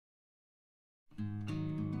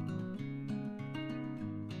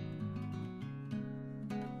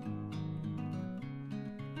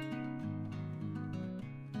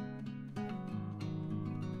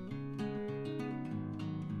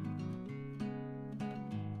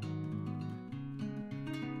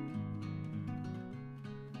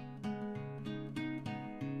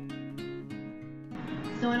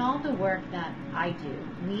So in all the work that I do,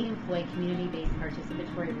 we employ community-based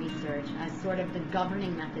participatory research as sort of the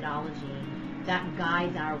governing methodology that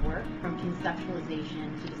guides our work from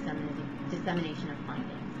conceptualization to dissemination of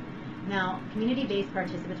findings. Now, community-based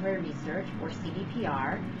participatory research, or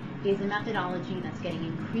CBPR, is a methodology that's getting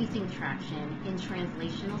increasing traction in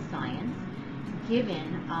translational science,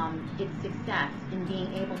 given its success in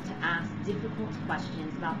being able to ask difficult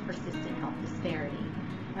questions about persistent health disparity.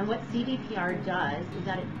 And what CBPR does is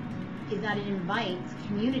that it invites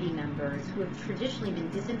community members who have traditionally been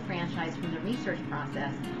disenfranchised from the research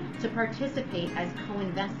process to participate as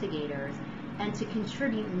co-investigators and to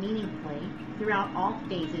contribute meaningfully throughout all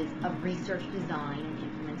phases of research design and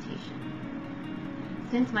implementation.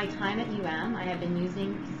 Since my time at UM, I have been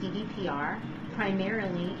using CBPR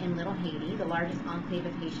primarily in Little Haiti, the largest enclave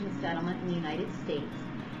of Haitian settlement in the United States.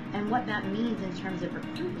 And what that means in terms of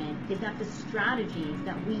recruitment is that the strategies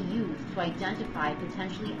that we use to identify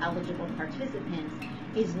potentially eligible participants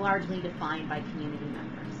is largely defined by community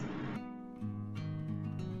members.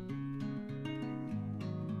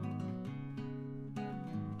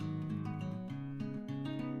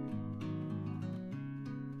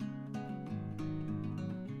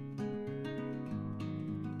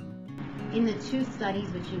 In the two studies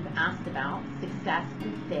which you've asked about, Success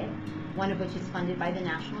and Fit, one of which is funded by the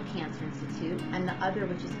National Cancer Institute and the other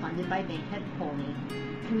which is funded by Bankhead Colney,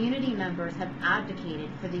 community members have advocated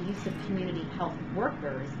for the use of community health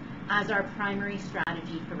workers as our primary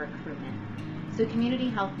strategy for recruitment. So community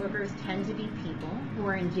health workers tend to be people who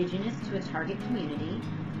are indigenous to a target community,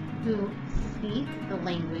 who speak the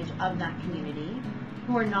language of that community,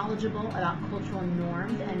 who are knowledgeable about cultural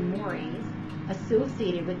norms and mores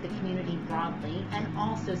associated with the community broadly, and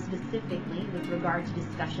also specifically with regard to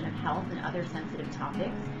discussion of health and other sensitive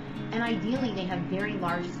topics. And ideally, they have very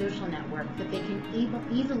large social networks that they can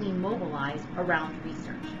easily mobilize around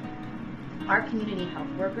research. Our community health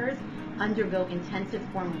workers undergo intensive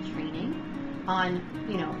formal training on,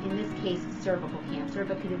 in this case, cervical cancer,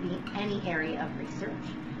 but could be any area of research.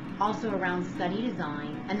 Also around study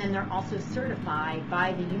design, and then they're also certified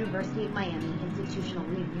by the University of Miami Institutional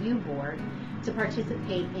Review Board to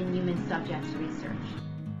participate in human subjects research.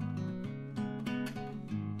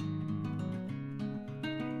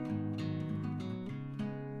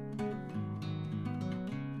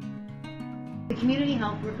 The community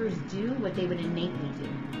health workers do what they would innately do,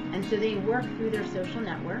 and so they work through their social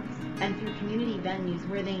networks and through community venues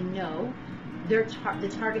where they know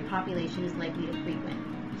the target population is likely to frequent.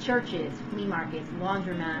 Churches, flea markets,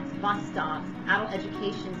 laundromats, bus stops, adult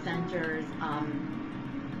education centers,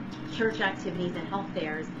 church activities, and health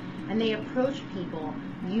fairs, and they approach people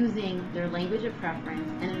using their language of preference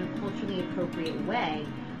and in a culturally appropriate way,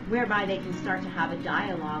 whereby they can start to have a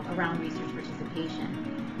dialogue around research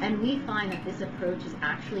participation. And we find that this approach is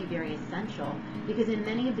actually very essential because in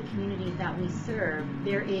many of the communities that we serve,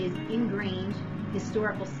 there is ingrained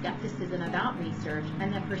historical skepticism about research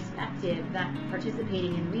and the perspective that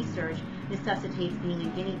participating in research necessitates being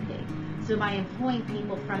a guinea pig. So by employing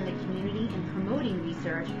people from the community and promoting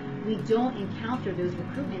research, we don't encounter those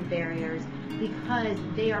recruitment barriers because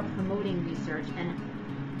they are promoting research and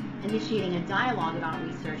initiating a dialogue about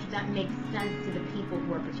research that makes sense to the people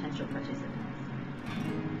who are potential participants.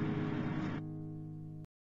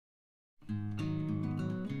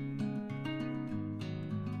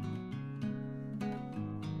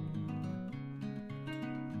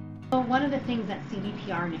 So one of the things that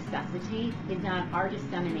CBPR necessitates is that our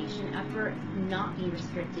dissemination efforts not be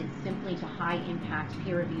restricted simply to high-impact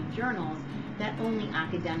peer-reviewed journals that only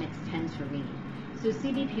academics tend to read. So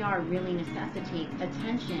CBPR really necessitates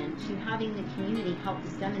attention to having the community help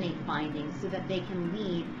disseminate findings so that they can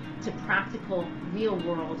lead to practical,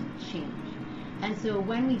 real-world change. And so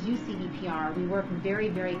when we do CBPR, we work very,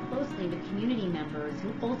 very closely with community members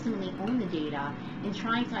who ultimately own the data in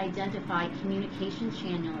trying to identify communication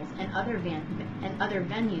channels and other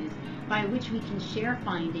venues by which we can share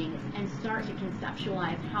findings and start to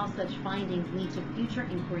conceptualize how such findings lead to future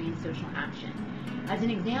inquiry and social action. As an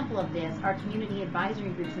example of this, our community advisory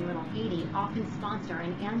groups in Little Haiti often sponsor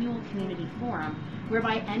an annual community forum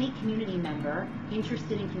whereby any community member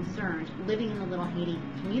interested and concerned living in the Little Haiti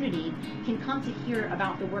community can come to hear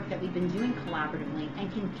about the work that we've been doing collaboratively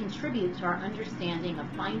and can contribute to our understanding of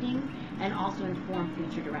findings and also inform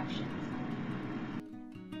future direction.